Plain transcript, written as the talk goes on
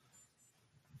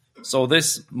So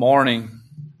this morning,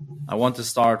 I want to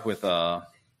start with going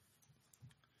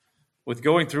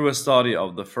through a study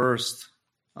of the first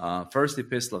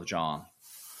epistle of John.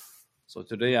 So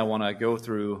today I want to go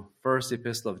through first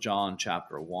epistle of John,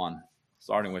 chapter 1,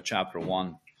 starting with chapter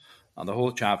 1, the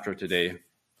whole chapter today.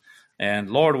 And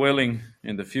Lord willing,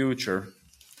 in the future,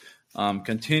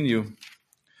 continue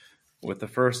with the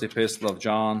first epistle of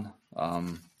John,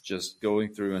 just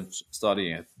going through and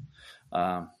studying it,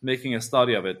 making a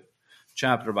study of it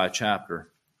chapter by chapter.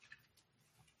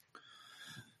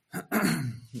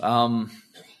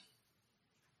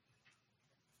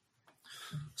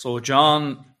 So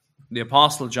John, the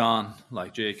Apostle John,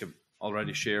 like Jacob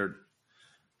already shared,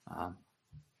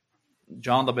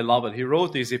 John the Beloved, he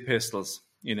wrote these epistles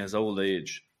in his old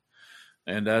age.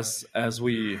 And as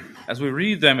we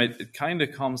read them, it kind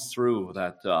of comes through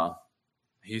that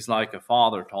he's like a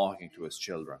father talking to his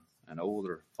children, an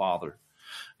older father,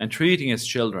 and treating his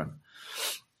children.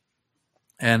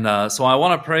 And so I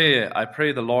want to pray. I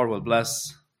pray the Lord will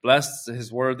bless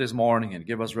his word this morning and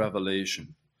give us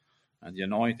revelation and the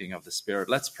anointing of the Spirit.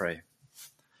 Let's pray.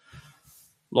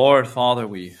 Lord, Father,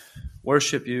 we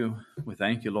worship you. We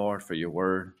thank you, Lord, for your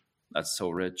word that's so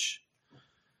rich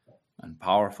and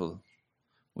powerful.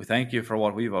 We thank you for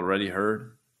what we've already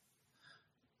heard.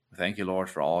 We thank you,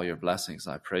 Lord, for all your blessings.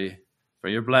 I pray for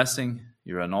your blessing,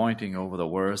 your anointing over the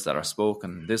words that are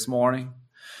spoken this morning.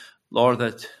 Lord,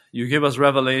 that you give us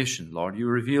revelation. Lord, you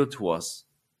reveal to us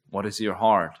what is your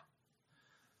heart.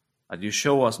 That you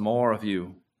show us more of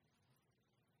you.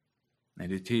 And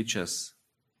you teach us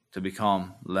to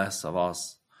become less of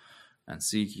us and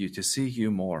seek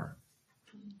you more.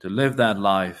 To live that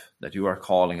life that you are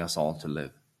calling us all to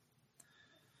live.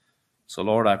 So,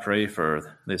 Lord, I pray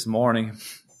for this morning,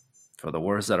 for the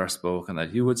words that are spoken,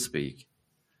 that you would speak,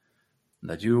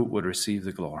 that you would receive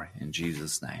the glory. In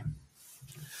Jesus' name.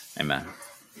 Amen.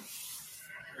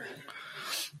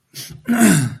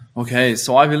 Okay,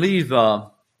 so I believe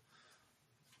the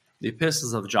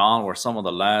epistles of John were some of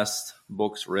the last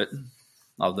books written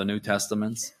of the New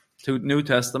Testament.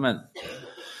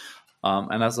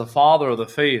 And as a father of the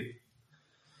faith,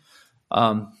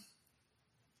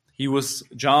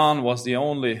 John was the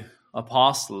only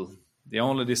apostle, the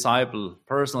only disciple,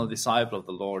 personal disciple of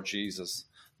the Lord Jesus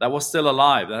that was still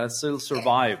alive, that had still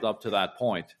survived up to that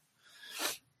point,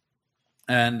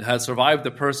 and had survived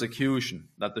the persecution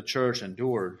that the church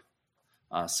endured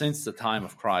since the time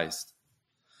of Christ.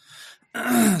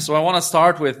 So I want to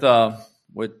start with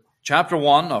chapter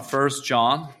 1 of 1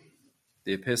 John,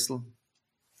 the epistle,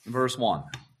 verse 1.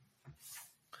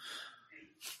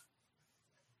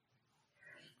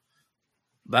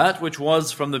 That which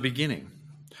was from the beginning,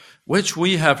 which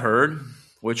we have heard,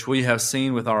 which we have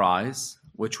seen with our eyes,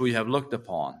 which we have looked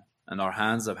upon, and our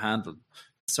hands have handled,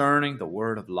 concerning the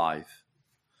word of life.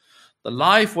 The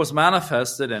life was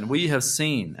manifested, and we have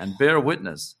seen, and bear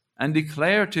witness, and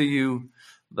declare to you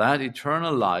that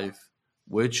eternal life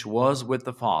which was with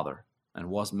the Father, and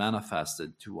was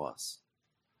manifested to us.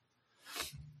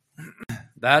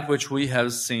 That which we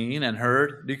have seen and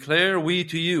heard, declare we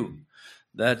to you,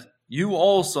 that you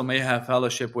also may have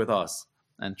fellowship with us.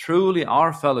 And truly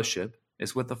our fellowship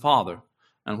is with the Father,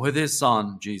 and with his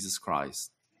Son, Jesus Christ.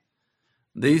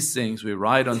 These things we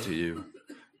write unto you,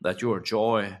 that your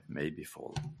joy may be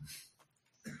full.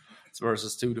 It's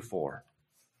verses 2 to 4.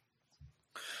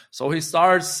 So he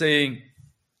starts saying,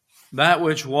 that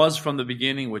which was from the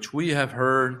beginning, which we have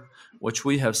heard, which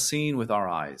we have seen with our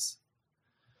eyes.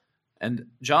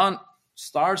 And John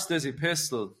starts this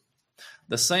epistle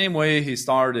the same way he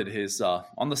started his,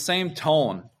 on the same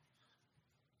tone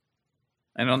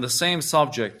and on the same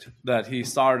subject that he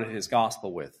started his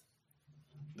gospel with,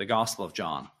 the Gospel of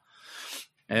John.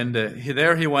 And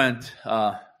he went,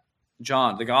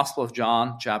 John, the Gospel of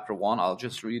John, chapter 1, I'll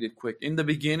just read it quick. In the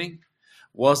beginning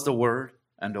was the Word,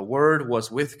 and the Word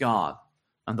was with God,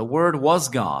 and the Word was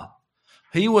God.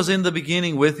 He was in the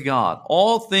beginning with God.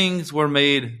 All things were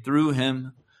made through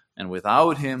him, and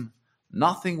without him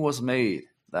nothing was made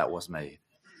that was made.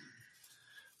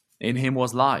 In him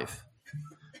was life,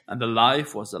 and the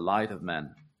life was the light of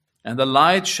men. And the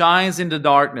light shines in the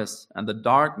darkness, and the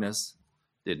darkness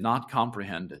did not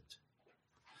comprehend it.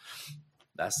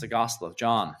 That's the Gospel of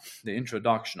John, the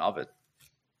introduction of it.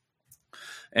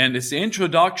 And it's the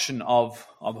introduction of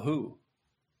who?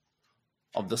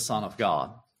 Of the Son of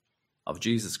God, of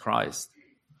Jesus Christ.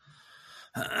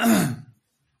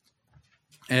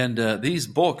 And these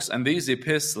books and these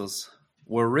epistles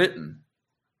were written.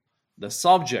 The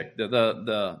subject,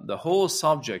 the whole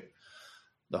subject,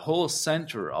 the whole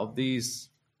center of these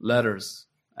letters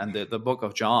and the book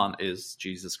of John is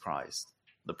Jesus Christ,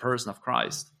 the person of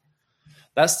Christ.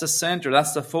 That's the center,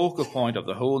 that's the focal point of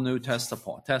the whole New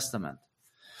Testament.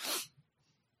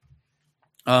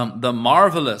 The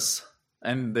marvelous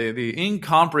and the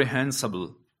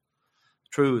incomprehensible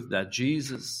truth that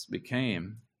Jesus,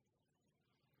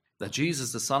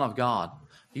 the Son of God,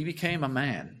 he became a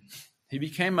man. He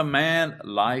became a man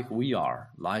like we are,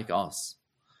 like us.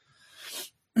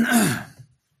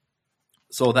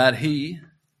 So that he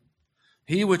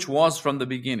which was from the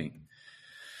beginning.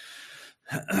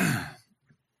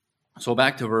 So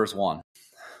back to verse 1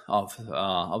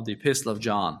 of the Epistle of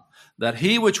John. That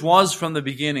he which was from the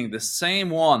beginning, the same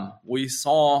one we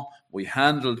saw, we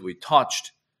handled, we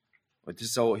touched.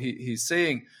 So he's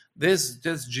saying, this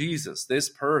Jesus, this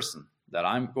person that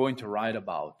I'm going to write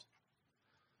about,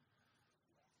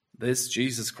 this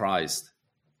Jesus Christ,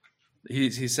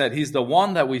 he said he's the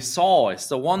one that we saw, it's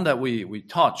the one that we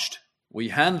touched, we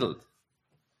handled.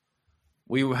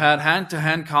 We had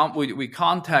hand-to-hand, we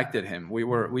contacted him, we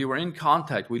were in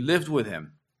contact, we lived with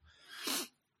him.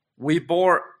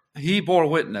 He bore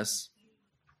witness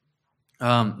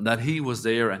that he was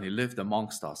there and he lived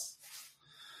amongst us.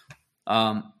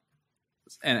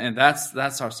 And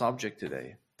that's our subject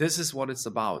today. This is what it's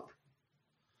about.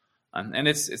 And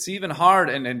it's even hard,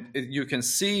 and you can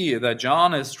see that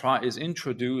John is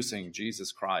introducing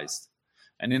Jesus Christ.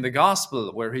 And in the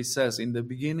gospel where he says, in the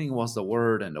beginning was the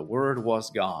Word, and the Word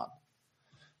was God.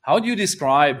 How do you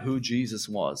describe who Jesus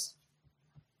was?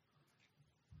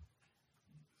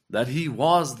 That he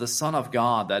was the Son of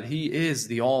God, that he is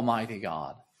the Almighty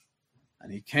God.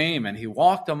 And he came and he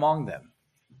walked among them.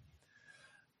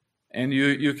 And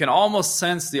you can almost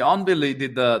sense the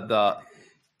unbelief,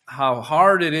 how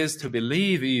hard it is to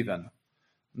believe even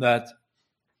that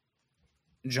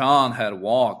John had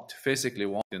physically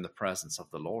walked in the presence of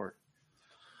the Lord.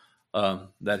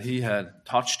 That he had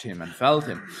touched him and felt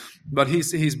him. But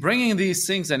he's bringing these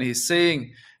things and he's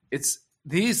saying, it's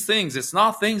these things, it's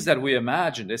not things that we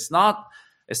imagined. It's not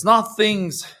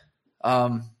things,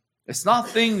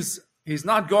 he's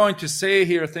not going to say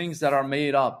here things that are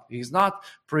made up. He's not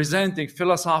presenting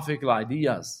philosophical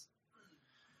ideas.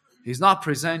 He's not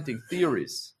presenting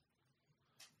theories,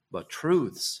 but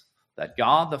truths that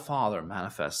God the Father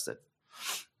manifested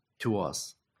to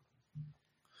us.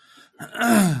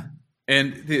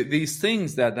 And these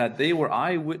things that they were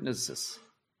eyewitnesses.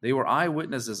 They were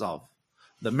eyewitnesses of.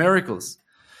 The miracles,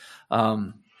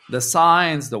 the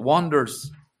signs, the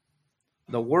wonders,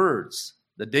 the words,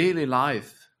 the daily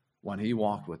life when he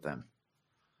walked with them.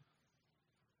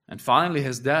 And finally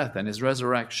his death and his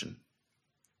resurrection.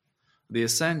 The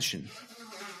ascension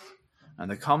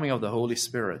and the coming of the Holy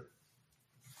Spirit.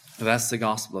 That's the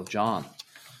Gospel of John.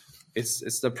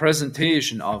 It's the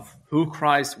presentation of who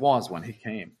Christ was when he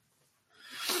came.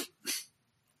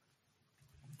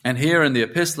 And here in the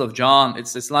Epistle of John,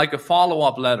 it's like a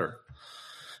follow-up letter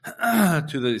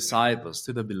to the disciples,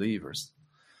 to the believers,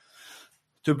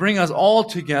 to bring us all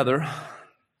together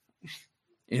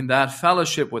in that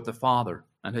fellowship with the Father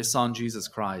and his Son, Jesus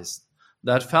Christ.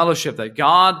 That fellowship that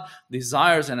God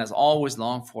desires and has always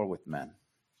longed for with men.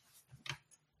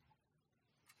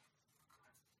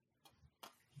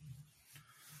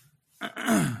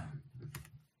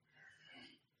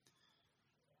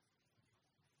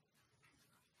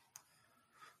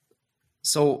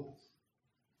 So,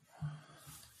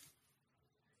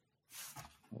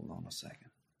 hold on a second.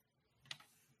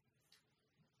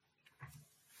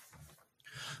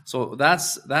 So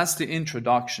that's the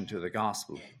introduction to the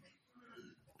gospel.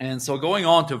 And so going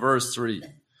on to verse 3,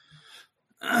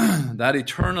 that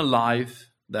eternal life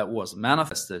that was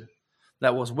manifested,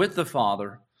 that was with the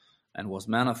Father and was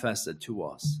manifested to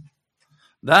us.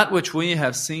 That which we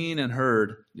have seen and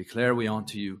heard, declare we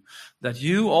unto you, that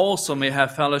you also may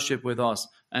have fellowship with us.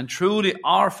 And truly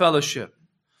our fellowship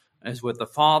is with the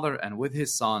Father and with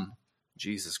his Son,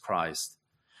 Jesus Christ.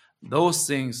 Those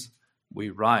things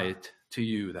we write to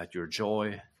you that your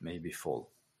joy may be full.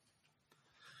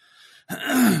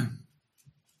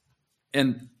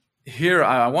 And here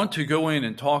I want to go in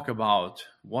and talk about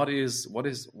what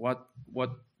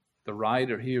the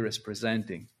writer here is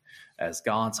presenting as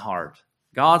God's heart.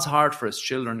 God's heart for his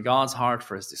children, God's heart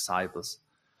for his disciples,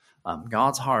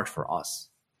 God's heart for us.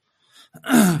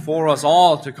 For us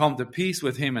all to come to peace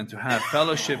with him and to have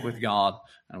fellowship with God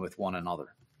and with one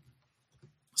another.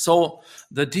 So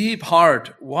the deep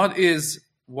heart, what is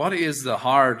the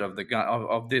heart of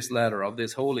this letter, of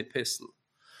this whole epistle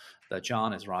that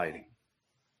John is writing?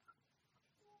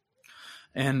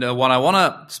 And what I want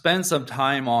to spend some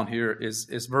time on here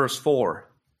is verse 4.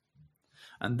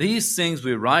 And these things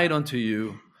we write unto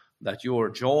you, that your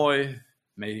joy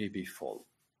may be full.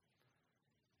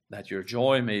 That your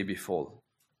joy may be full.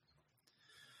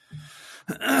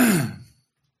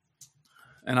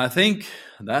 And I think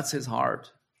that's his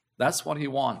heart. That's what he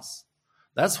wants.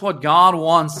 That's what God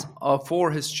wants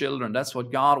for his children. That's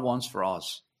what God wants for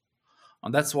us.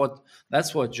 And that's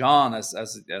what John, as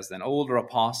an older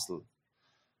apostle,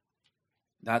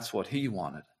 that's what he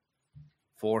wanted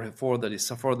for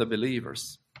the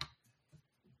believers.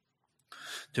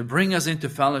 To bring us into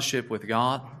fellowship with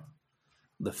God,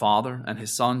 the Father, and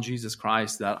his Son, Jesus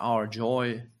Christ, that our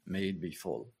joy may be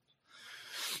full.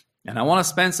 And I want to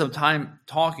spend some time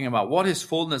talking about what is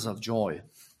fullness of joy.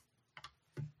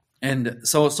 And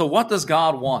so what does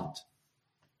God want?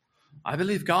 I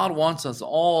believe God wants us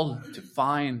all to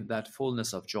find that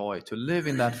fullness of joy, to live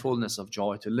in that fullness of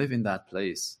joy, to live in that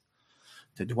place,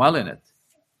 to dwell in it.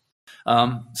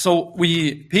 So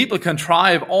people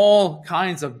contrive all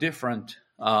kinds of different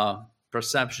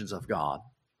perceptions of God,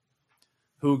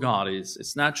 who God is.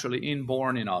 It's naturally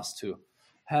inborn in us to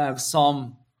have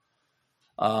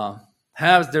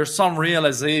there's some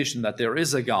realization that there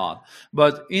is a God,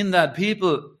 but in that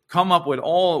people come up with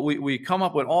we come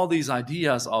up with all these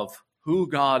ideas of who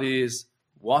God is,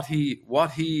 who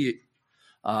he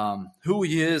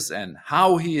is, and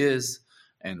how he is,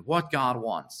 and what God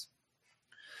wants.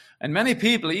 And many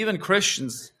people, even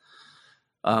Christians,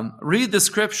 read the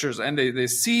scriptures and they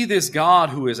see this God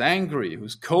who is angry,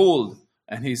 who's cold,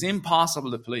 and he's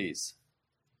impossible to please.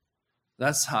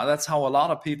 That's how a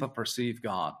lot of people perceive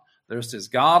God. There's this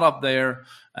God up there,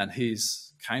 and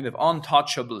he's kind of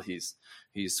untouchable. He's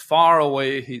far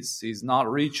away. He's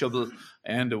not reachable,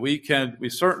 and we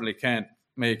certainly can't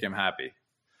make him happy.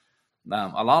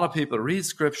 A lot of people read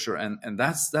scripture, and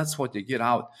that's what they get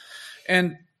out.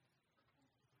 And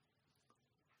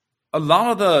a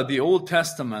lot of the Old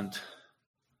Testament,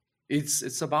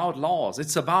 it's about laws.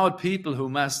 It's about people who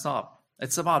messed up.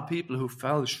 It's about people who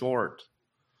fell short.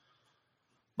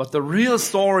 But the real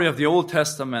story of the Old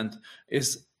Testament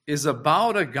is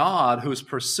about a God who's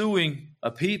pursuing a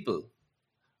people.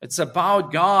 It's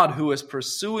about God who is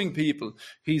pursuing people.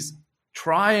 He's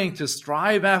trying to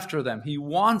strive after them. He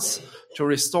wants to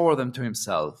restore them to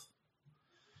himself.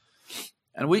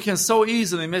 And we can so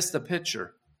easily miss the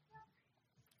picture,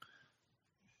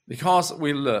 because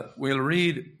we'll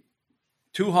read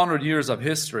 200 years of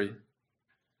history,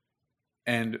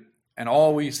 and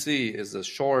all we see is a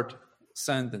short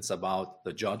sentence about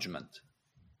the judgment.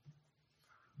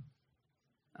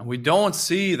 And we don't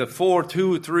see the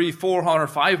 400,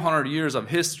 500 years of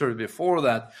history before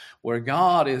that, where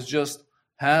God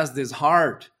has this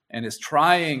heart and is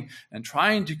trying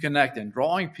to connect and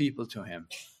drawing people to him,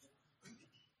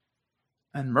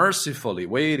 and mercifully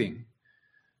waiting.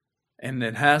 And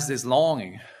it has this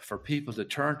longing for people to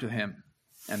turn to him,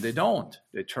 and they don't.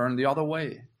 They turn the other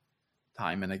way,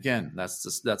 time and again.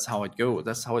 That's how it goes.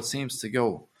 That's how it seems to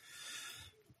go.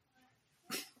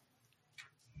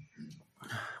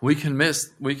 We can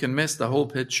miss the whole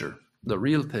picture, the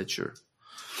real picture,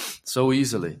 so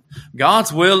easily.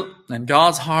 God's will and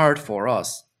God's heart for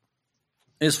us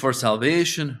is for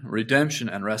salvation, redemption,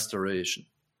 and restoration.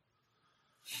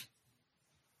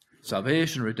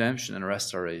 Salvation, redemption, and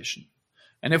restoration.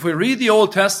 And if we read the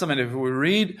Old Testament, if we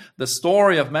read the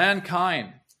story of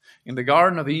mankind in the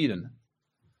Garden of Eden,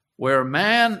 where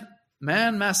man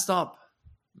messed up,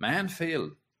 man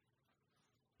failed,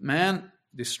 man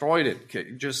destroyed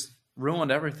it, just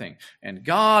ruined everything. And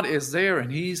God is there,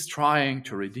 and he's trying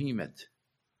to redeem it.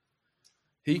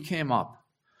 He came up.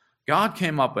 God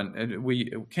came up, and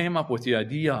we came up with the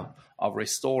idea of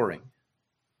restoring,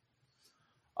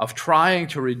 of trying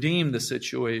to redeem the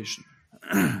situation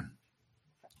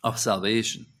of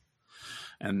salvation.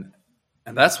 And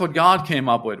that's what God came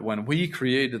up with when we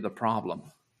created the problem.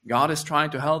 God is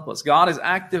trying to help us. God is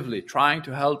actively trying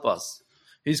to help us.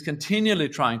 He's continually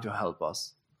trying to help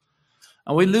us.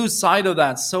 And we lose sight of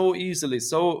that so easily,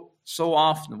 so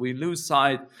often. We lose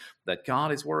sight that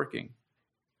God is working.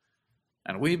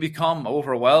 And we become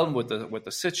overwhelmed with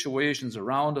the situations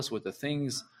around us, with the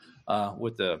things,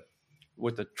 with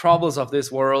the troubles of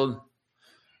this world,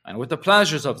 and with the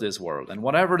pleasures of this world, and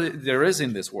whatever there is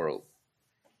in this world.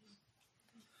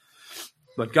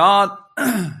 But God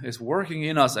is working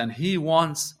in us, and he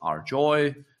wants our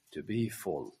joy to be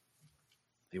full.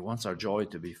 He wants our joy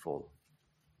to be full.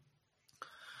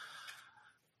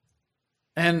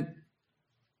 And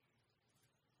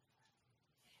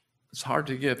it's hard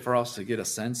for us to get a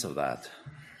sense of that.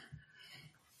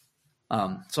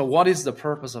 So what is the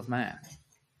purpose of man?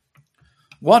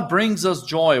 What brings us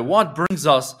joy? What brings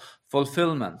us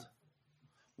fulfillment?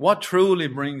 What truly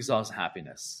brings us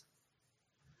happiness?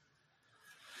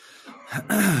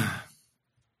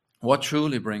 What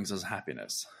truly brings us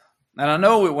happiness? And I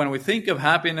know when we think of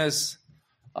happiness,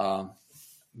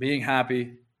 being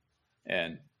happy,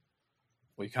 and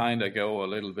we kind of go a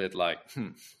little bit like,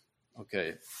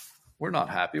 okay, we're not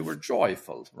happy, we're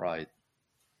joyful, right?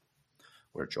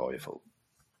 We're joyful.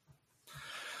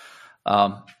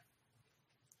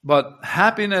 But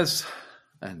happiness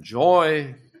and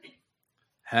joy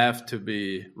have to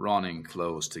be running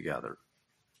close together.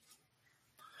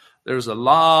 There's a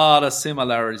lot of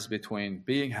similarities between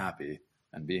being happy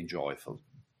and being joyful.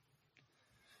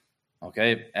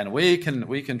 Okay, and we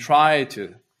can try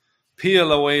to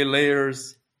peel away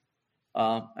layers,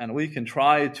 and we can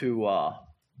try to,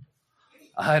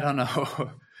 I don't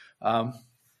know,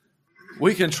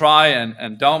 we can try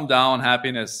and dumb down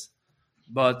happiness,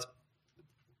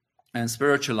 and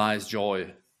spiritualize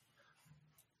joy.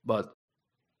 But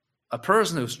a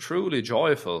person who's truly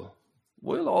joyful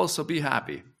will also be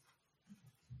happy.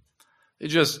 It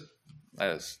just,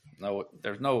 there's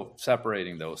no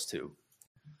separating those two.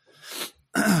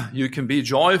 You can be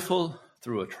joyful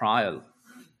through a trial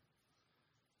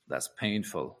that's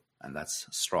painful and that's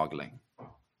struggling.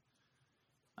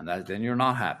 And then you're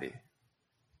not happy.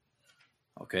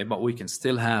 Okay, but we can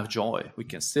still have joy. We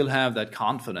can still have that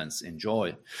confidence in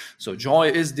joy. So joy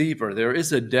is deeper. There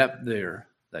is a depth there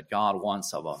that God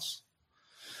wants of us.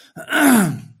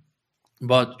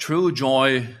 But true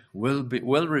joy will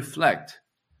reflect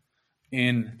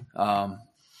in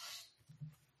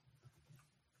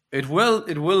it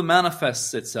will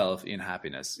manifest itself in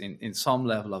happiness, in some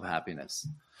level of happiness.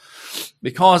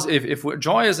 Because if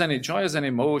joy is an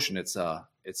emotion, it's a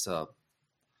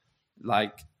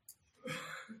like.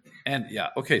 And yeah,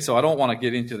 okay, so I don't want to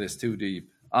get into this too deep.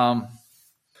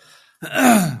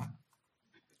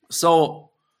 So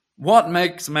what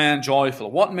makes man joyful?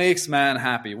 What makes man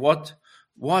happy? What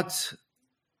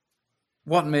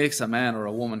makes a man or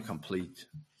a woman complete?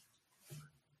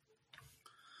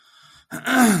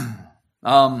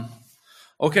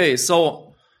 Okay,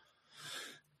 so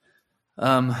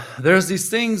there's these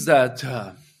things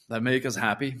that make us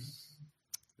happy,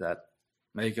 that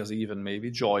make us even maybe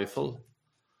joyful.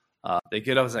 They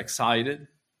get us excited,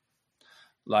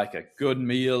 like a good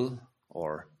meal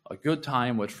or a good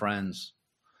time with friends.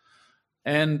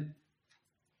 And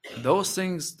those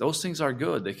things are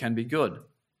good. They can be good.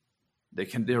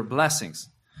 They're blessings.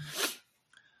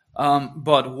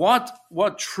 But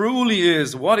what truly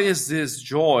is, what is this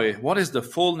joy? What is the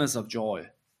fullness of joy?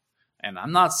 And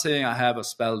I'm not saying I have a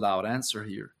spelled out answer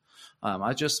here.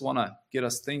 I just want to get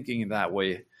us thinking in that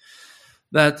way,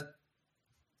 that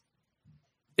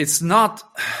it's not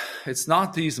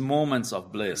these moments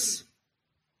of bliss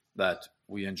that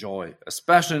we enjoy,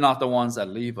 especially not the ones that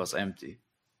leave us empty.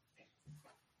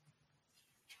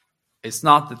 It's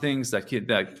not the things that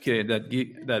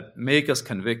make us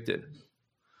convicted.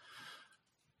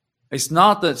 It's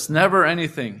never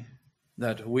anything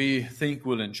that we think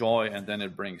we'll enjoy and then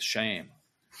it brings shame.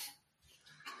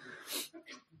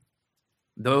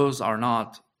 Those are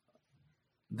not,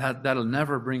 that'll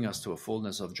never bring us to a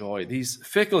fullness of joy. These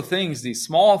fickle things, these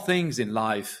small things in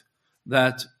life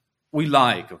that we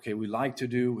like, okay, we like to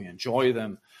do, we enjoy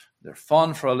them, they're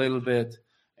fun for a little bit,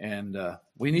 and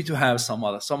we need to have some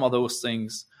of those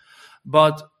things,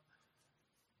 but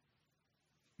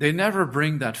they never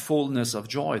bring that fullness of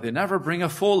joy. They never bring a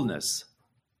fullness.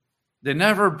 They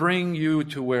never bring you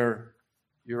to where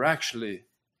you're actually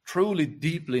truly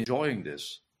deeply enjoying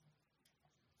this.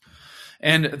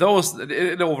 And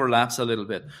it overlaps a little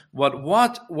bit. But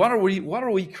what are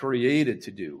we created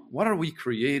to do? What are we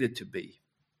created to be?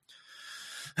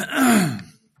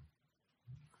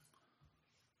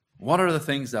 What are the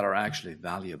things that are actually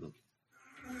valuable?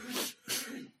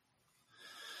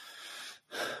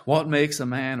 What makes a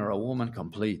man or a woman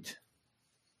complete?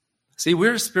 See,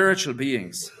 we're spiritual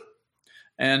beings,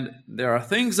 and there are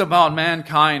things about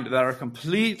mankind that are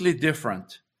completely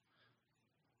different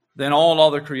than all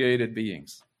other created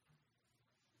beings.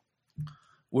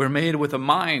 We're made with a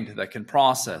mind that can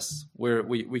process, where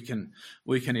we can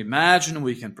imagine,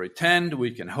 we can pretend,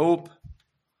 we can hope.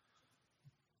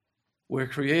 We're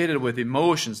created with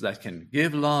emotions that can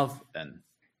give love and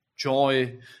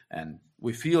joy, and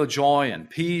we feel joy and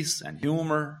peace and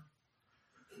humor.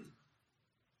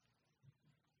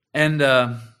 And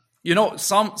the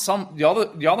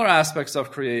other aspects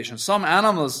of creation, some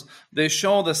animals, they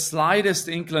show the slightest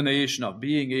inclination of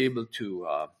being able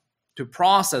to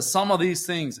process some of these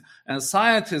things. And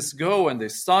scientists go and they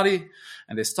study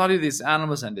these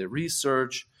animals and they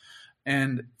research,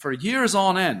 and for years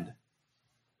on end,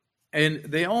 and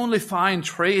they only find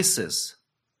traces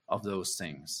of those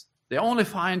things. They only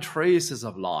find traces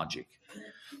of logic.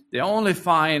 They only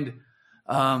find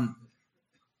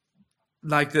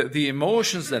like the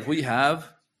emotions that we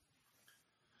have,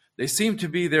 they seem to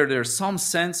be there. There's some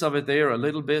sense of it there a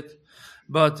little bit.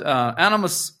 But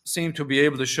animals seem to be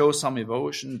able to show some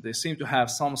emotion. They seem to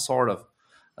have some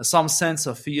sense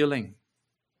of feeling.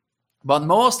 But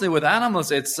mostly with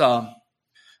animals, it's a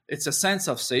sense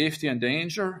of safety and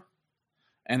danger,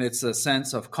 and it's a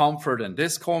sense of comfort and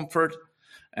discomfort,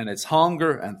 and it's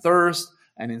hunger and thirst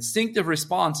and instinctive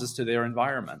responses to their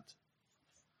environment.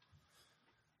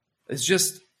 It's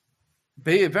just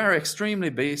very extremely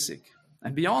basic.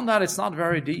 And beyond that, it's not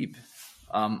very deep.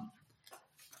 And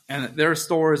there are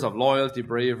stories of loyalty,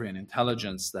 bravery, and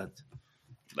intelligence that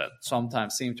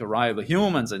sometimes seem to rival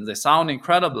humans, and they sound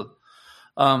incredible.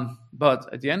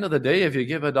 But at the end of the day, if you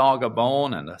give a dog a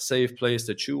bone and a safe place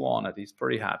to chew on it, he's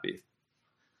pretty happy.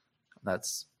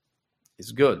 It's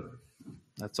good.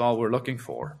 That's all we're looking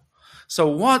for. So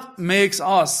what makes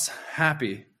us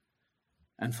happy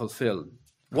and fulfilled?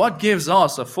 What gives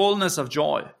us a fullness of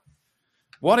joy?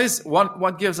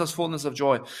 What gives us fullness of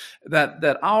joy?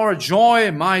 That our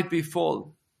joy might be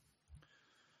full.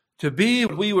 To be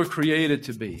what we were created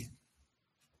to be.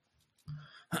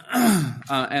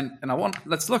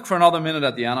 Let's look for another minute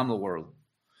at the animal world.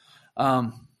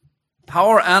 How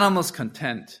are animals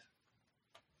content?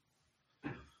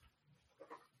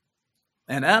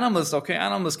 And animals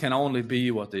can only be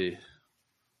what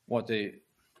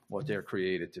they're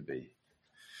created to be.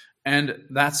 And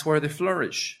that's where they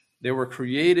flourish. They were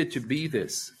created to be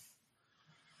this.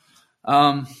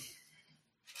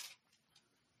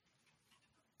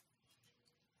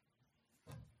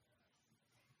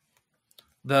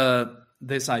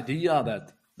 This idea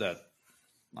that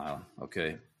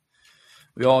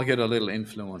we all get a little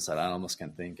influence that animals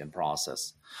can think and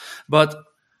process, but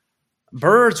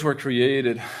birds were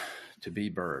created to be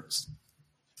birds.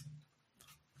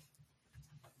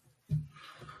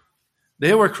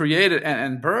 They were created,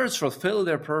 and birds fulfill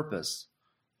their purpose.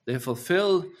 They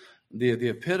fulfill the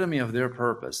epitome of their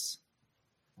purpose.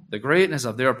 The greatness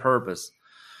of their purpose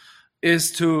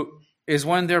is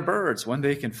when they're birds, when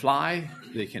they can fly,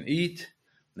 they can eat,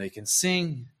 they can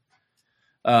sing,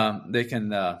 they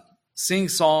can sing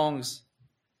songs,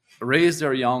 raise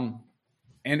their young,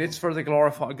 and it's for the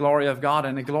glory of God,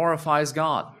 and it glorifies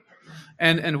God.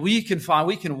 And we can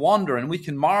wonder and we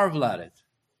can marvel at it.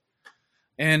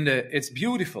 And it's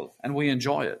beautiful, and we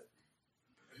enjoy it.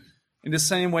 In the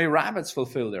same way, rabbits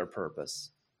fulfill their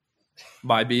purpose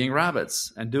by being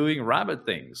rabbits and doing rabbit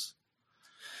things.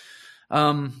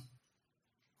 In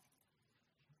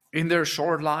their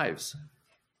short lives,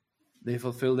 they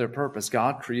fulfill their purpose.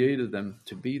 God created them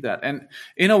to be that. And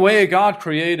in a way, God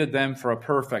created them for a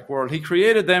perfect world. He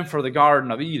created them for the Garden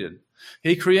of Eden.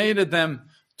 He created them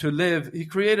to live. He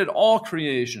created all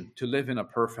creation to live in a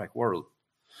perfect world.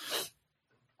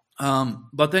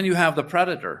 But then you have the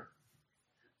predator.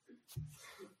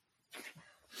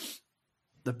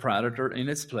 The predator in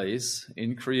its place,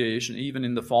 in creation, even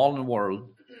in the fallen world,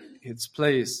 its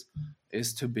place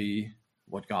is to be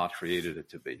what God created it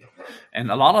to be. And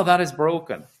a lot of that is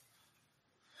broken.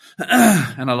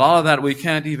 And a lot of that we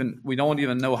don't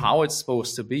even know how it's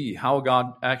supposed to be, how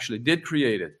God actually did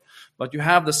create it. But you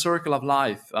have the circle of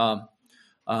life.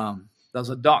 There's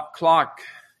a duck cluck,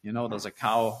 there's a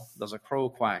cow, there's a crow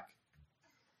quack.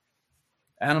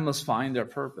 Animals find their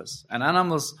purpose, and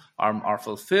animals are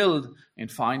fulfilled in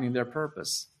finding their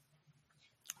purpose.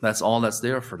 That's all that's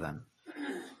there for them.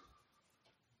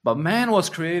 But man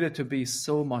was created to be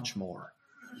so much more.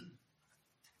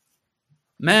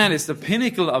 Man is the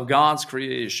pinnacle of God's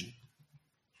creation.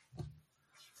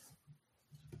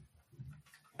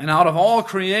 And out of all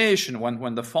creation,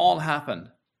 when the fall happened,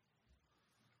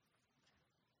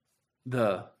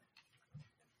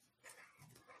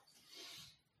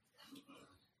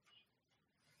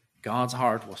 God's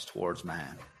heart was towards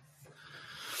man.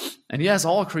 And yes,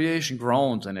 all creation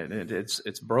groans, and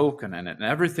it's broken, and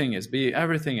everything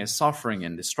is suffering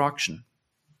and destruction.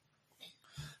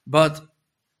 But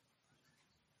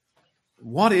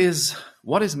what is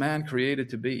man created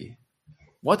to be?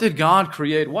 What did God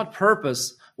create? What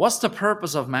purpose? What's the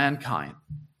purpose of mankind?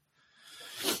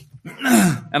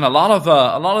 And a lot of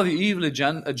the evil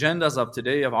agendas of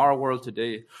today, of our world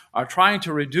today, are trying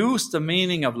to reduce the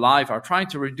meaning of life, are trying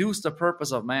to reduce the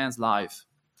purpose of man's life.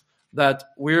 That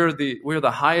we're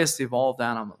the highest evolved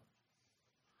animal.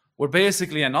 We're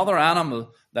basically another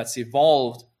animal that's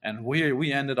evolved, and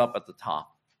we ended up at the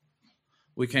top.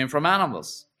 We came from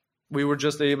animals. We were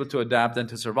just able to adapt and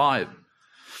to survive.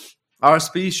 Our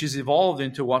species evolved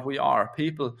into what we are.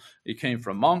 People, it came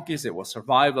from monkeys. It was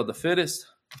survival of the fittest.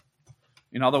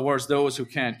 In other words, those who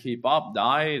can't keep up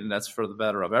die, and that's for the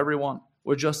better of everyone.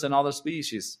 We're just another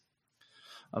species.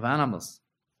 of animals,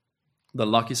 the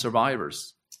lucky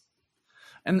survivors.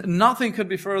 And nothing could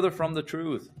be further from the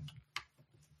truth.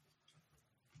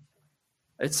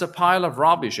 It's a pile of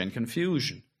rubbish and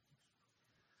confusion.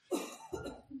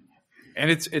 And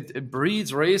it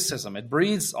breeds racism. It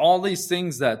breeds all these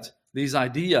things, these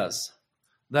ideas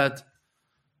that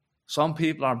some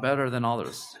people are better than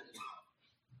others.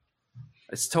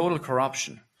 It's total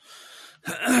corruption.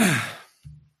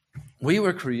 We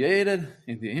were created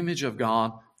in the image of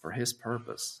God for His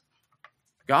purpose.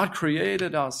 God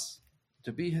created us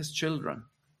to be His children.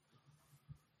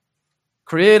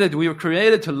 We were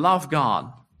created to love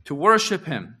God, to worship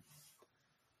Him.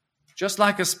 Just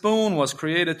like a spoon was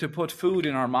created to put food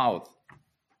in our mouth.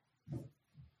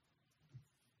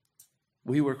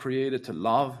 We were created to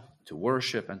love, to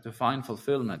worship, and to find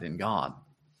fulfillment in God.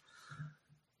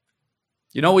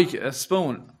 You know, a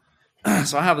spoon.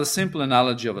 So I have the simple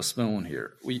analogy of a spoon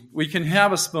here. We can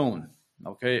have a spoon,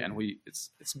 okay, and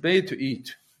it's made to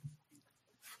eat.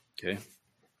 Okay.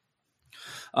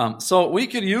 So we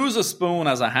could use a spoon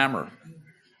as a hammer.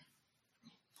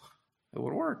 It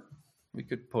would work. We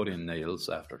could put in nails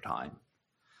after time.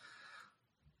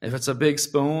 If it's a big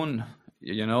spoon,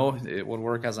 it would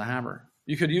work as a hammer.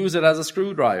 You could use it as a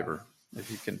screwdriver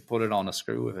if you can put it on a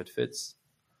screw if it fits.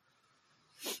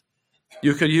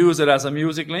 You could use it as a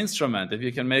musical instrument if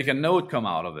you can make a note come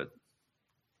out of it.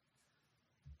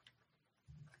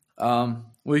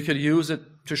 We could use it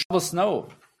to shovel snow.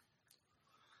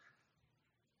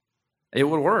 It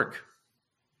would work.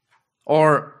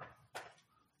 Or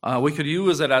we could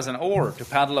use it as an oar to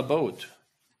paddle a boat.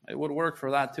 It would work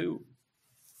for that too.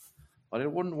 But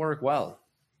it wouldn't work well.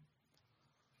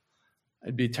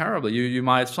 It'd be terrible.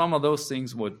 Some of those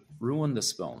things would ruin the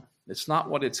spoon. It's not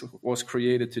what it was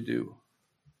created to do.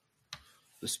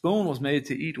 The spoon was made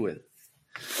to eat with.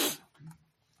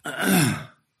 And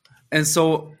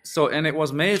it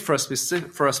was made for a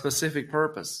specific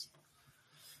purpose.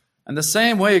 And the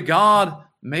same way God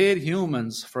made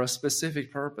humans for a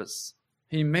specific purpose.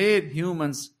 He made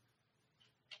humans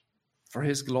for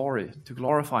His glory, to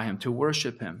glorify Him, to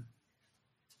worship Him,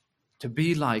 to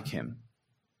be like Him.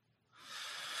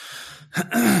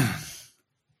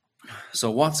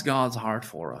 So what's God's heart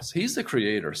for us? He's the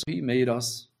creator. So He made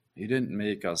us. He didn't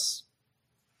make us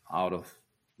out of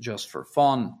just for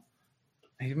fun.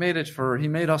 He made us for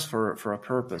a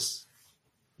purpose.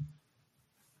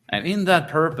 And in that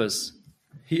purpose,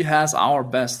 He has our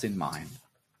best in mind.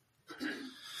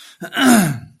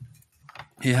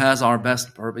 He has our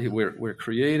best purpose. We're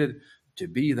created to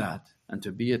be that and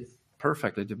to be it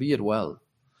perfectly, to be it well.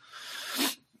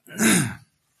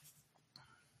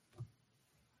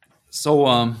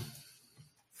 So,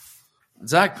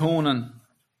 Zac Poonen,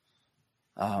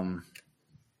 I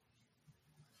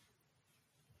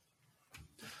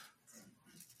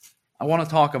want to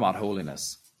talk about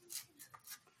holiness.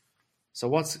 So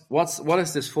what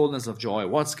is this fullness of joy?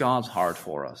 What's God's heart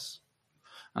for us?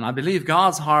 And I believe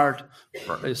God's heart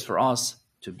is for us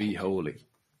to be holy.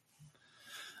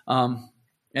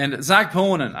 And Zac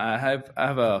Poonen, I have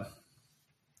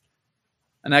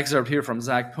an excerpt here from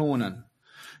Zac Poonen.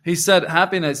 He said,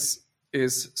 happiness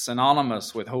is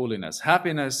synonymous with holiness.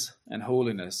 Happiness and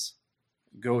holiness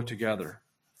go together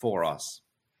for us.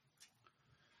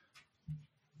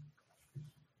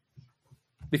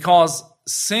 Because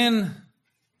sin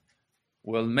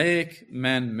will make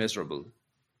men miserable.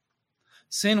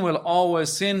 Sin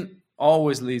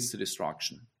always leads to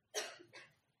destruction.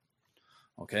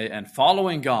 Okay, and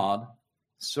following God,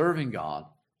 serving God,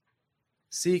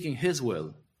 seeking His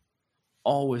will,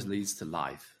 always leads to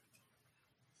life.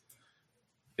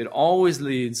 It always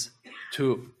leads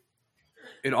to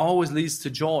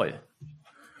joy.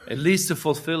 It leads to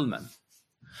fulfillment.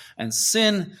 And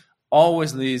sin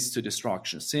always leads to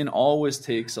destruction. Sin always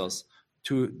takes us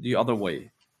to the other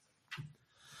way.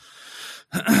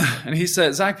 And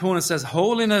Zac Poonen says,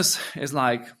 holiness is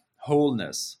like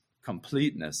wholeness,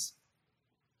 completeness.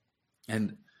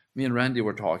 And me and Randy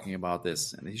were talking about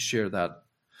this, and he shared that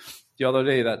the other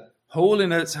day, that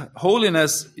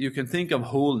holiness, you can think of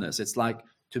wholeness. It's like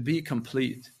to be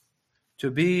complete, to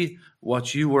be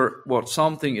what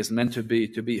something is meant to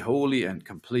be holy and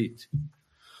complete.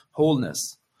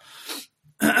 Wholeness.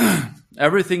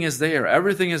 Everything is there.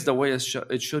 Everything is the way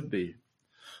it should be.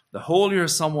 The holier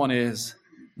someone is,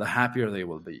 the happier they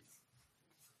will be.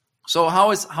 So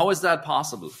how is that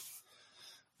possible?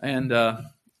 And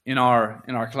in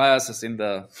our classes, in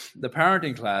the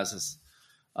parenting classes,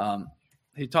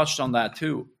 he touched on that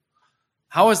too.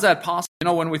 How is that possible?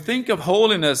 When we think of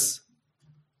holiness,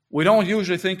 we don't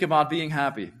usually think about being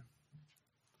happy.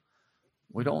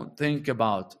 We don't think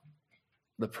about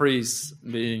the priests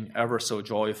being ever so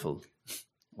joyful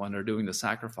when they're doing the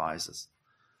sacrifices.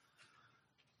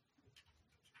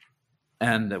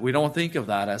 And we don't think of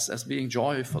that as being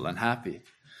joyful and happy.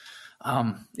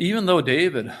 Even though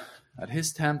David, at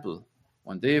his temple,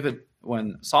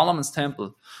 when Solomon's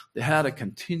temple, they had a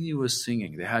continuous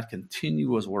singing, they had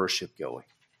continuous worship going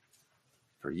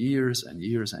for years and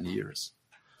years and years.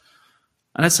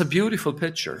 And it's a beautiful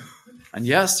picture. And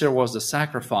yes, there was the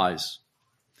sacrifice,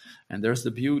 and there's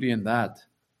the beauty in that.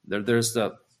 There's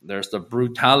the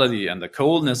brutality and the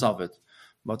coldness of it,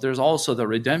 but there's also the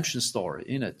redemption story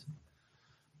in it.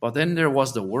 But then there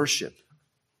was the worship.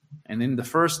 And in the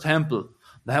first temple,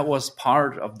 that was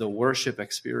part of the worship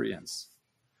experience,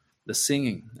 the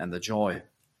singing and the joy.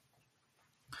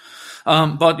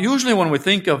 But usually when we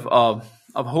think of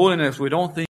holiness, we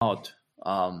don't think about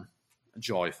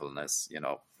joyfulness.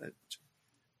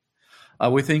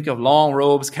 We think of long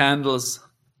robes, candles,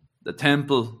 the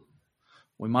temple.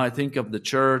 We might think of a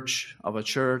church,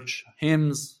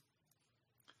 hymns,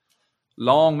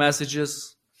 long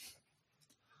messages,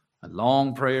 and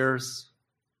long prayers.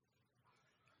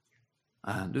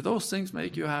 And do those things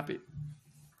make you happy?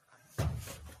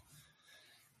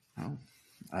 No,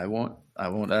 I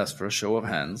won't ask for a show of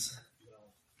hands.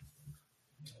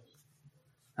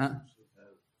 Huh?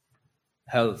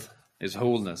 Health is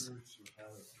wholeness.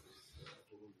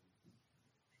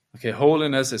 Okay,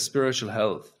 holiness is spiritual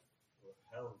health.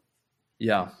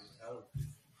 Yeah.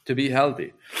 To be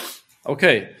healthy.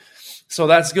 Okay. So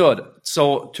that's good.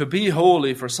 So to be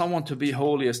holy, for someone to be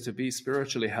holy is to be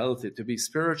spiritually healthy, to be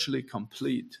spiritually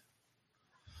complete.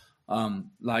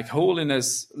 Like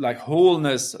wholeness, in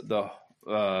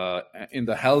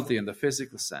the healthy, in the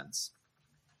physical sense.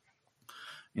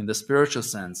 In the spiritual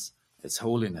sense, it's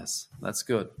holiness. That's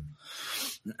good.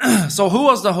 So who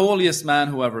was the holiest man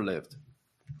who ever lived?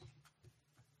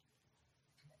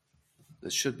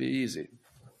 This should be easy.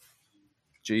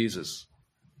 Jesus.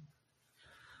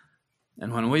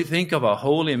 And when we think of a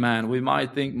holy man, we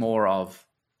might think more of,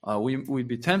 we'd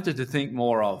be tempted to think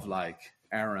more of like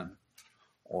Aaron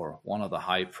or one of the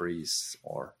high priests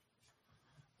or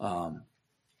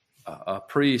a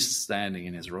priest standing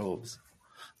in his robes.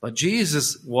 But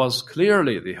Jesus was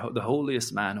clearly the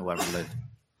holiest man who ever lived.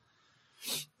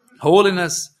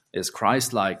 Holiness is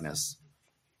Christ-likeness.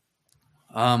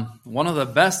 One of the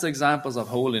best examples of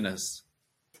holiness,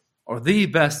 or the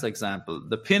best example,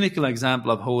 the pinnacle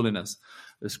example of holiness,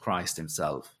 is Christ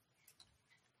himself.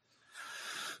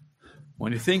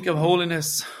 When you think of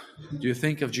holiness, do you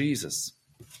think of Jesus?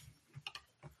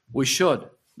 We should.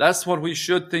 That's what we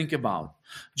should think about.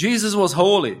 Jesus was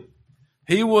holy.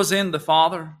 He was in the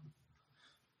Father.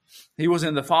 He was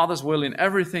in the Father's will in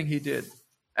everything he did.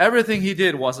 Everything he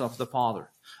did was of the Father.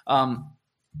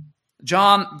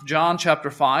 John chapter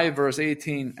 5, verse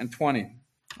 18 and 20.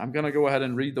 I'm going to go ahead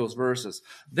and read those verses.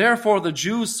 Therefore the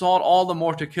Jews sought all the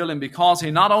more to kill him, because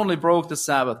he not only broke the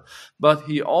Sabbath, but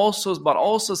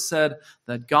also said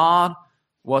that God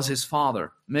was his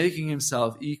Father, making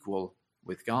himself equal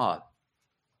with God.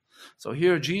 So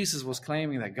here Jesus was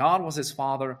claiming that God was his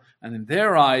Father, and in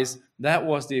their eyes, that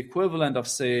was the equivalent of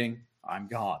saying, I'm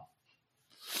God.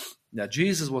 That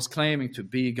Jesus was claiming to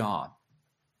be God.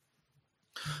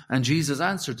 And Jesus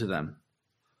answered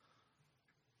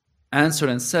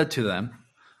and said to them,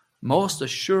 most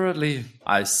assuredly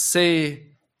I say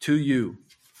to you,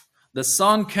 the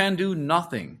Son can do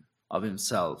nothing of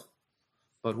himself,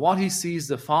 but what he sees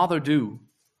the Father do,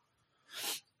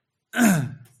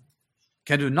 can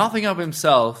do nothing of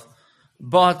himself,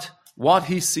 but what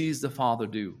he sees the Father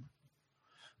do.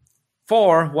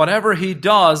 For whatever he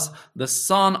does, the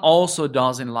Son also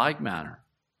does in like manner.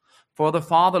 For the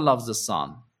Father loves the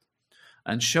Son,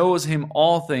 and shows him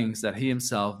all things that he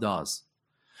himself does.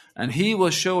 And he will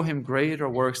show him greater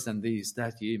works than these,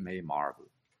 that ye may marvel.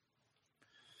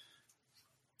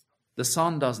 The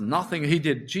Son does nothing.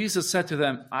 Jesus said to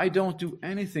them, I don't do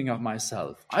anything of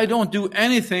myself. I don't do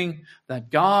anything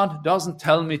that God doesn't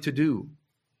tell me to do,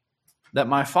 that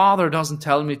my Father doesn't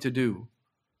tell me to do.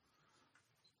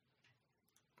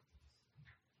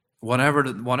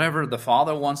 Whatever the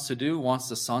Father wants to do, wants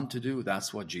the Son to do,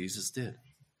 that's what Jesus did.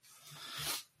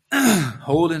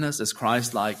 Holiness is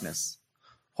Christ-likeness.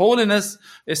 Holiness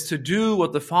is to do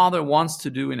what the Father wants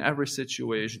to do in every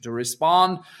situation, to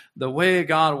respond the way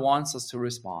God wants us to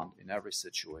respond in every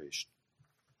situation.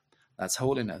 That's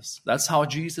holiness. That's how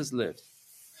Jesus lived.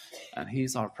 And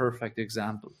he's our perfect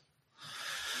example.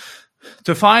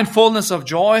 To find fullness of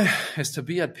joy is to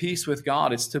be at peace with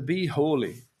God. It's to be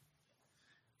holy.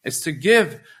 It's to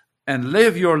give and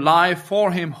live your life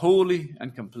for him wholly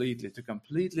and completely. To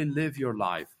completely live your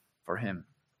life for him.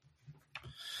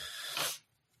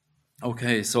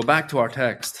 Okay, so back to our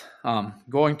text.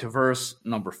 Going to verse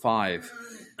number 5.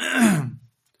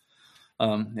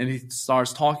 And he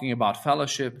starts talking about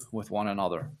fellowship with one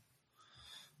another.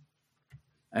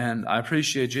 And I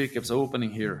appreciate Jacob's opening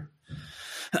here.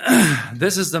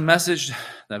 This is the message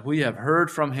that we have heard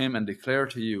from him and declare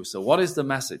to you. So what is the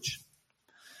message?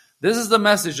 This is the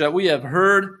message that we have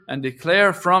heard and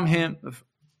declare from him.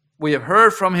 We have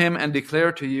heard from him and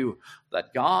declare to you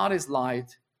that God is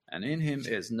light and in him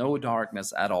is no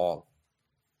darkness at all.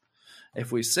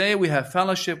 If we say we have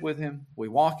fellowship with him, we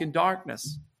walk in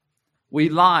darkness. We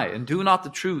lie and do not the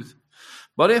truth.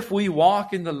 But if we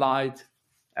walk in the light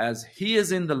as he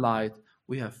is in the light,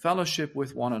 we have fellowship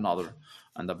with one another.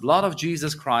 And the blood of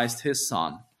Jesus Christ, his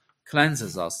Son,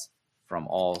 cleanses us from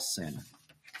all sin.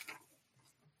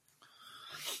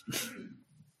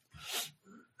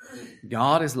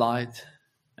 God is light,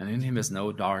 and in him is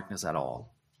no darkness at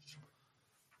all.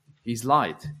 He's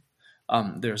light.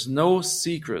 There's no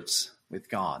secrets with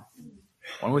God.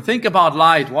 When we think about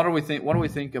light, what do we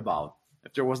think about?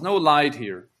 If there was no light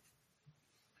here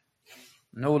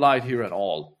at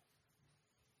all,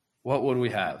 what would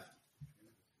we have?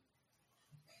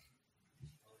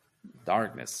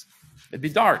 Darkness. It'd be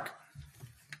dark.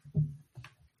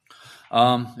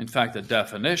 In fact, the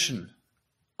definition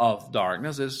of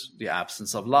darkness is the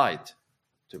absence of light.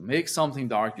 To make something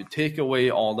dark, you take away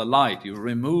all the light. You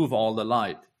remove all the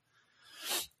light.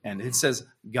 And it says,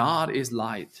 God is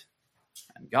light.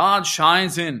 And God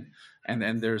shines in. And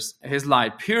then there's his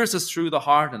light pierces through the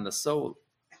heart and the soul.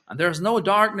 And there's no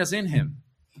darkness in him.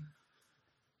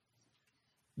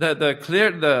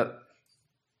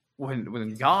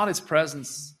 When God is present,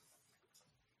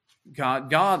 God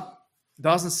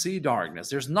doesn't see darkness.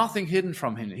 There's nothing hidden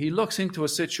from him. He looks into a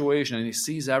situation and he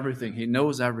sees everything. He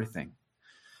knows everything.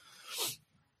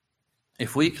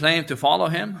 If we claim to follow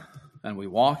him and we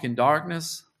walk in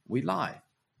darkness, we lie.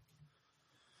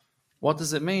 What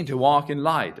does it mean to walk in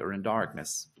light or in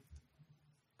darkness?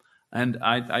 And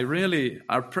I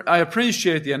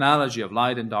appreciate the analogy of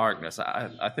light and darkness.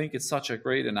 I think it's such a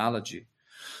great analogy.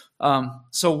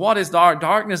 So what is dark?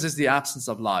 Darkness is the absence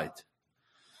of light.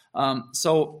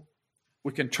 So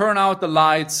we can turn out the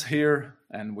lights here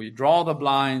and we draw the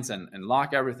blinds and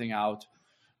lock everything out.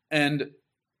 And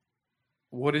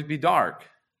would it be dark?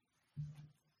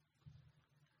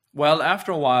 Well,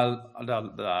 after a while,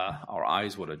 our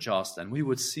eyes would adjust and we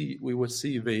would see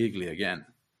vaguely again.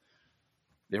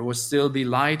 There would still be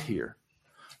light here.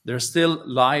 There's still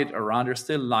light around. There's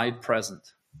still light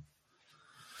present.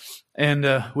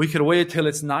 And we could wait till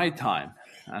it's nighttime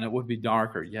and it would be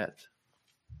darker yet.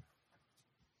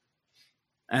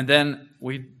 And then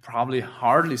we'd probably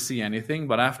hardly see anything,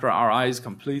 but after our eyes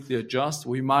completely adjust,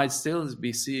 we might still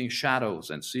be seeing shadows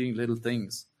and seeing little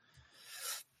things.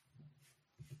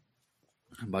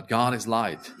 But God is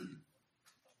light.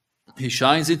 He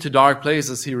shines into dark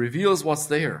places. He reveals what's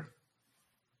there.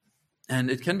 And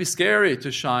it can be scary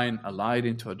to shine a light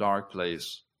into a dark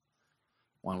place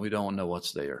when we don't know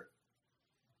what's there.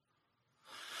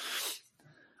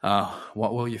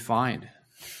 What will you find?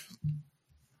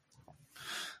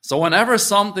 So whenever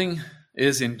something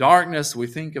is in darkness, we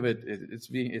think of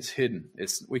it's hidden.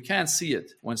 We can't see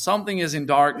it. When something is in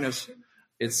darkness,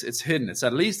 it's hidden.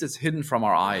 It's hidden from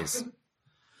our eyes.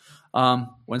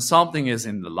 When something is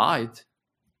in the light,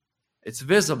 it's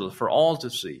visible for all to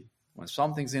see. When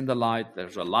something's in the light,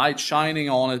 there's a light shining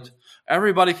on it.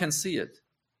 Everybody can see it.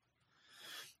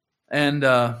 And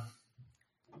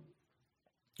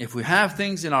if we have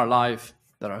things in our life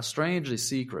that are strangely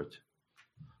secret,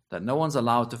 that no one's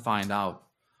allowed to find out,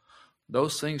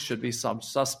 those things should be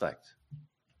suspect.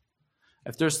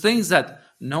 If there's things that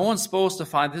no one's supposed to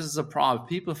find, this is a problem. If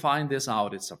people find this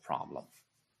out, it's a problem.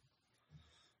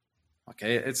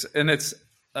 Okay,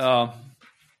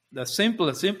 the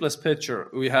simplest picture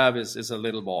we have is a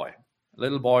little boy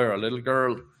or a little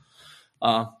girl.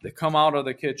 They come out of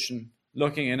the kitchen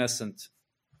looking innocent,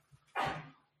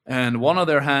 and one of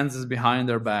their hands is behind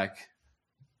their back,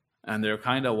 and they're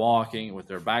kind of walking with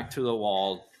their back to the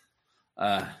wall,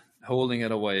 holding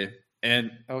it away.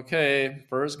 And okay,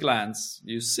 first glance,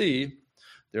 you see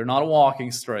they're not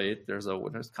walking straight. There's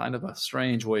kind of a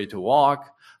strange way to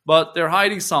walk, but they're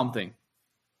hiding something.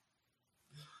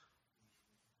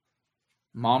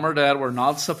 Mom or dad were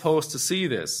not supposed to see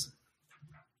this.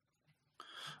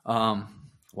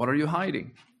 What are you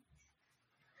hiding?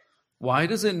 Why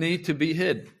does it need to be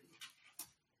hid?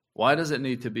 Why does it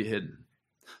need to be hidden?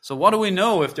 So what do we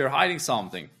know if they're hiding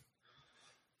something?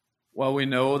 Well, we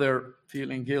know they're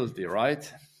feeling guilty,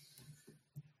 right?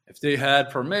 If they had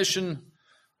permission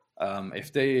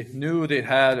If they knew they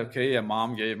had, okay,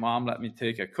 mom, let me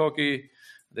take a cookie,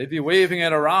 they'd be waving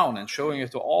it around and showing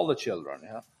it to all the children.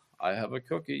 Yeah, I have a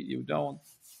cookie, you don't.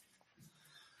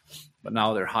 But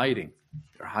now they're hiding.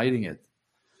 They're hiding it.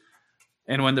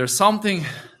 And when there's something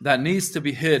that needs to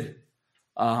be hid,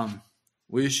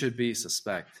 we should be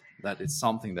suspect that it's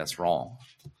something that's wrong.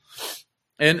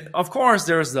 And of course,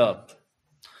 there's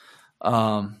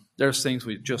things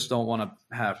we just don't want to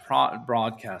have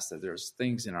broadcasted. There's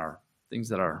things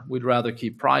that we'd rather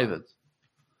keep private.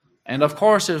 And of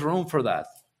course, there's room for that.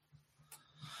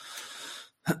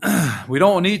 We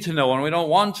don't need to know, and we don't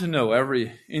want to know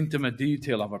every intimate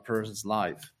detail of a person's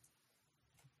life.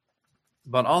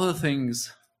 But other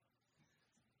things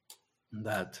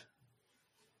that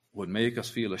would make us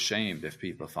feel ashamed if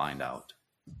people find out,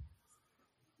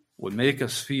 would make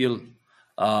us feel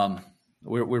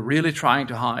we're really trying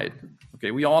to hide.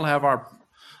 Okay, we all have our,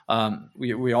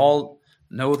 we all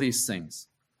know these things.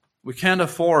 We can't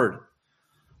afford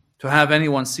to have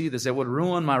anyone see this. It would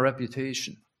ruin my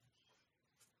reputation.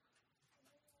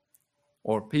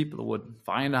 Or people would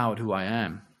find out who I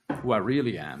am, who I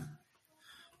really am.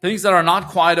 Things that are not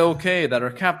quite okay, that are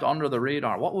kept under the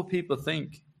radar. What will people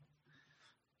think?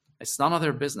 It's none of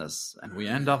their business, and we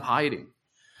end up hiding.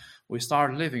 We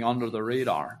start living under the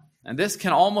radar. And this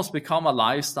can almost become a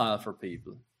lifestyle for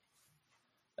people.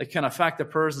 It can affect a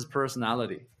person's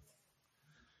personality.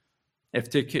 If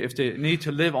they need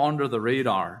to live under the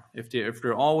radar, if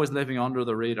they're always living under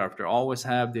the radar, if they always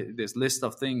have this list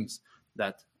of things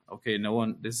that, okay, no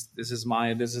one, this is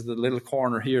the little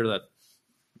corner here that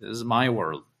this is my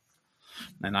world.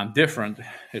 And I'm different.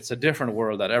 It's a different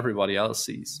world that everybody else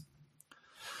sees.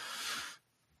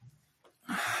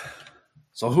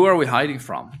 So who are we hiding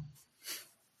from?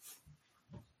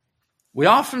 We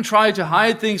often try to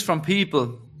hide things from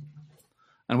people,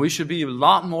 and we should be a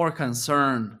lot more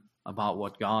concerned about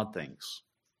what God thinks.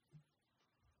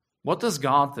 What does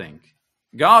God think?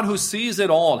 God, who sees it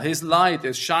all, his light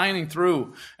is shining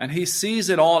through, and he sees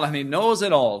it all, and he knows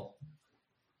it all.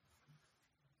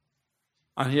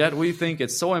 And yet we think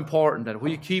it's so important that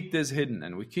we keep this hidden,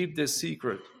 and we keep this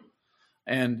secret,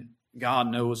 and God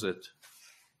knows it.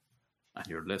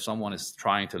 And someone is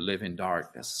trying to live in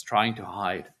darkness, trying to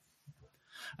hide.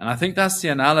 And I think that's the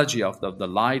analogy of the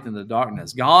light and the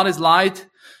darkness. God is light,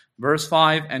 verse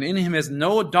 5, and in him is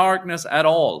no darkness at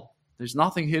all. There's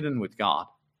nothing hidden with God.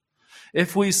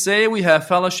 If we say we have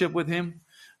fellowship with him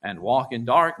and walk in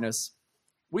darkness,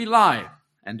 we lie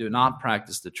and do not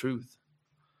practice the truth.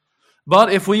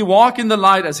 But if we walk in the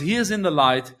light as he is in the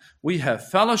light, we have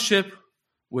fellowship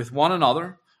with one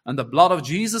another, and the blood of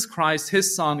Jesus Christ,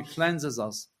 his Son, cleanses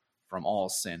us from all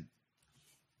sin.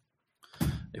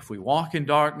 If we walk in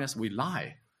darkness, we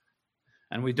lie,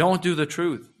 and we don't do the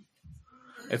truth.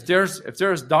 If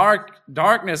there's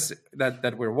darkness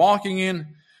that we're walking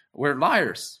in, we're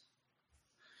liars.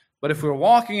 But if we're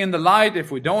walking in the light,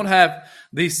 if we don't have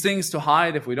these things to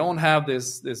hide, if we don't have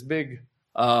this big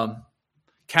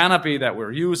canopy that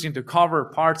we're using to cover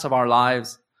parts of our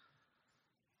lives,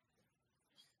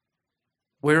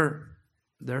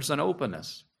 there's an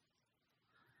openness.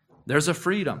 There's a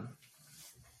freedom.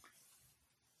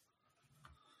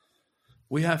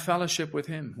 We have fellowship with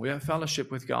him. We have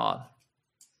fellowship with God.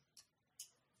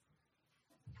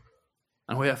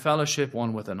 And we have fellowship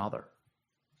one with another.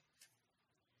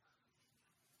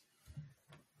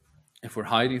 If we're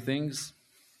hiding things,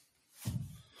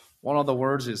 one of the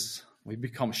words is we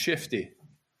become shifty.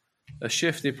 A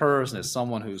shifty person is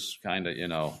someone who's kind of,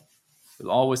 there's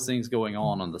always things going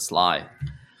on the sly.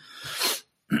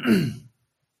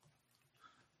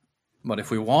 But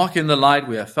if we walk in the light,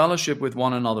 we have fellowship with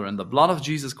one another, and the blood of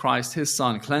Jesus Christ, his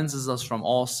Son, cleanses us from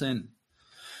all sin.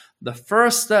 The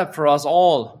first step for us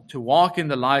all to walk in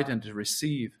the light and to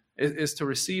receive is to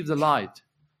receive the light,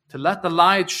 to let the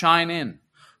light shine in,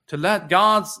 to let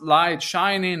God's light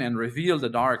shine in and reveal the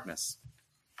darkness.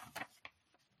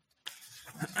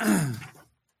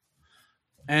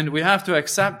 And we have to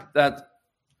accept that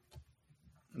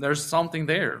there's something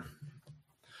there.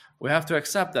 We have to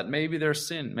accept that maybe there's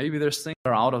sin. Maybe there's things that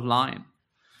are out of line.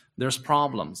 There's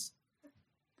problems.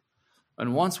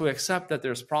 And once we accept that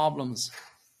there's problems,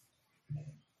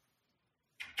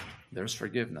 there's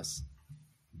forgiveness.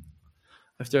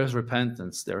 If there's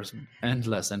repentance, there's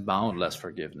endless and boundless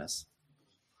forgiveness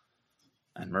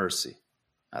and mercy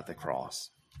at the cross.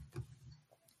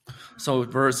 So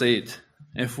verse 8,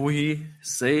 if we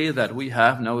say that we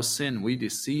have no sin, we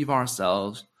deceive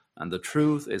ourselves, and the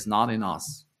truth is not in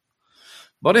us.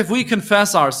 But if we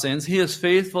confess our sins, he is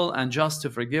faithful and just to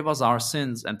forgive us our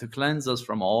sins and to cleanse us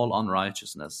from all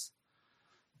unrighteousness.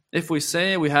 If we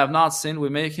say we have not sinned, we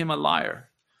make him a liar,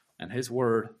 and his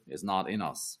word is not in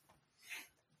us.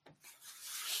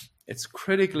 It's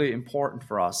critically important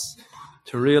for us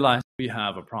to realize we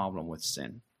have a problem with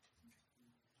sin.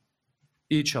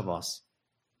 Each of us.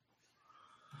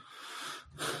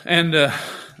 And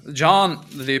John,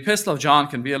 the Epistle of John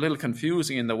can be a little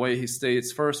confusing in the way he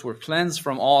states, first, we're cleansed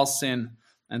from all sin,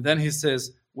 and then he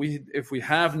says, if we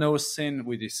have no sin,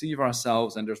 we deceive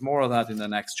ourselves, and there's more of that in the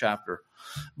next chapter.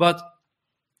 But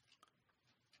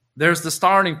there's the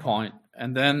starting point,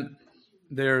 and then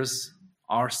there's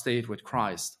our state with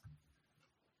Christ.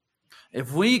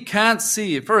 If we can't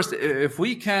see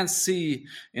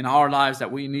in our lives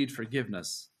that we need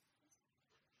forgiveness,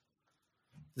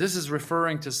 this is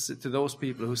referring to those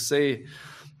people who say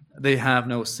they have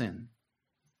no sin.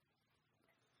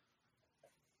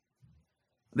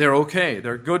 They're okay.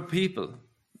 They're good people.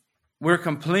 We're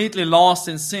completely lost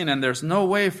in sin, and there's no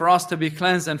way for us to be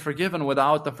cleansed and forgiven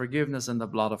without the forgiveness and the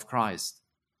blood of Christ.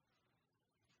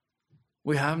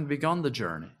 We haven't begun the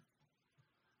journey.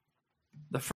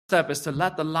 The first step is to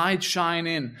let the light shine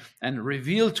in and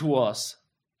reveal to us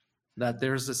that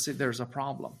there's a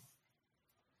problem.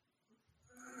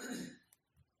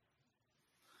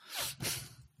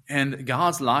 And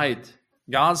God's light,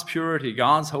 God's purity,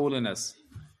 God's holiness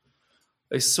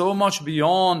is so much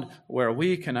beyond where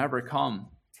we can ever come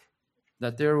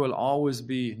that there will always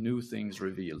be new things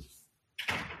revealed.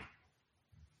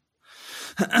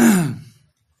 And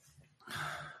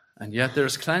yet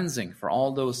there's cleansing for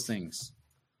all those things.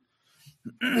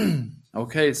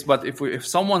 Okay, but if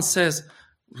someone says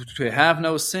we have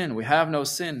no sin, we have no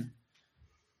sin.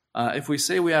 If we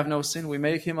say we have no sin, we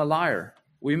make him a liar.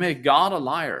 We make God a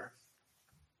liar.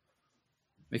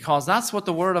 Because that's what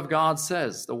the Word of God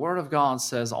says. The Word of God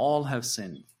says all have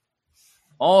sinned.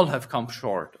 All have come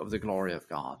short of the glory of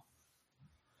God.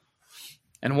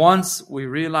 And once we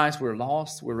realize we're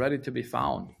lost, we're ready to be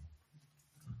found.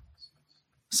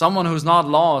 Someone who's not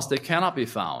lost, they cannot be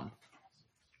found.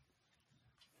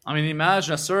 I mean,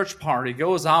 imagine a search party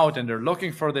goes out and they're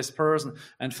looking for this person,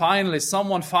 and finally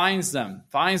someone finds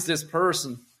this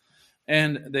person,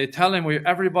 and they tell him,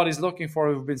 everybody's looking for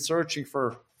you, we've been searching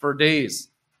for days.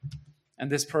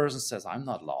 And this person says, I'm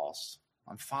not lost.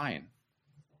 I'm fine.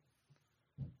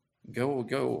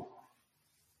 Go.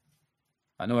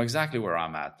 I know exactly where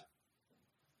I'm at.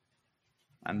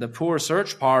 And the poor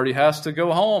search party has to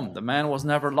go home. The man was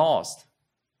never lost.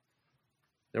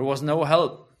 There was no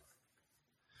help.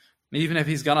 Even if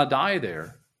he's going to die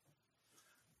there,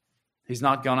 he's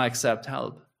not going to accept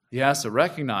help. He has to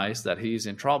recognize that he's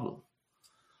in trouble.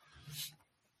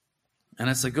 And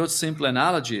it's a good, simple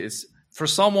analogy.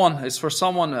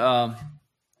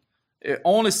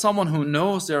 Only someone who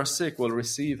knows they're sick will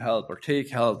receive help or take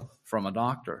help from a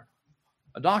doctor.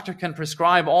 A doctor can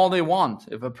prescribe all they want.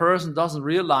 If a person doesn't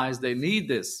realize they need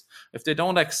this, if they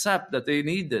don't accept that they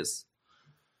need this,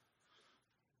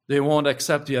 they won't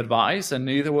accept the advice, and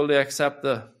neither will they accept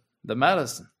the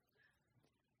medicine.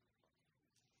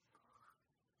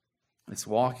 It's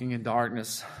walking in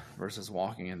darkness versus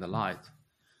walking in the light.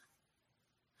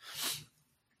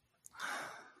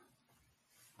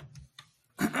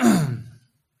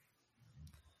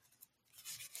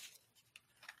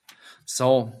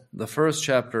 So the first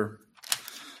chapter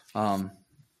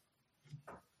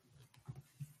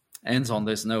ends on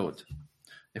this note.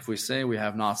 If we say we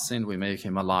have not sinned, we make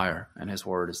him a liar, and his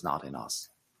word is not in us.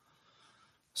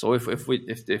 So if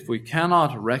we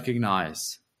cannot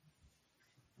recognize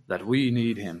that we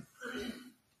need him,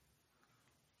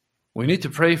 we need to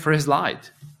pray for his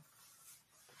light.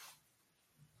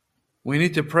 We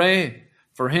need to pray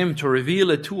for him to reveal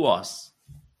it to us.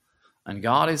 And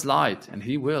God is light, and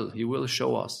he will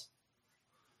show us.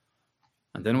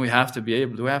 And then we have to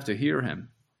hear him.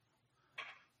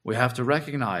 We have to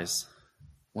recognize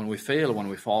when we fail, when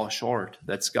we fall short,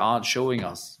 that's God showing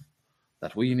us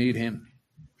that we need him.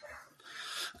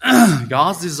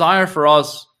 God's desire for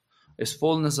us is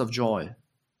fullness of joy.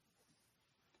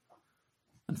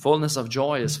 And fullness of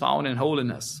joy is found in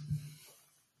holiness.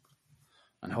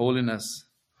 And holiness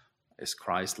is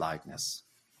Christ-likeness.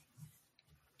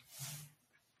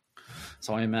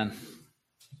 So, amen.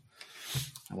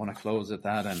 I want to close at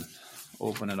that and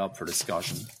open it up for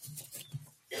discussion.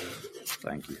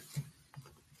 Thank you.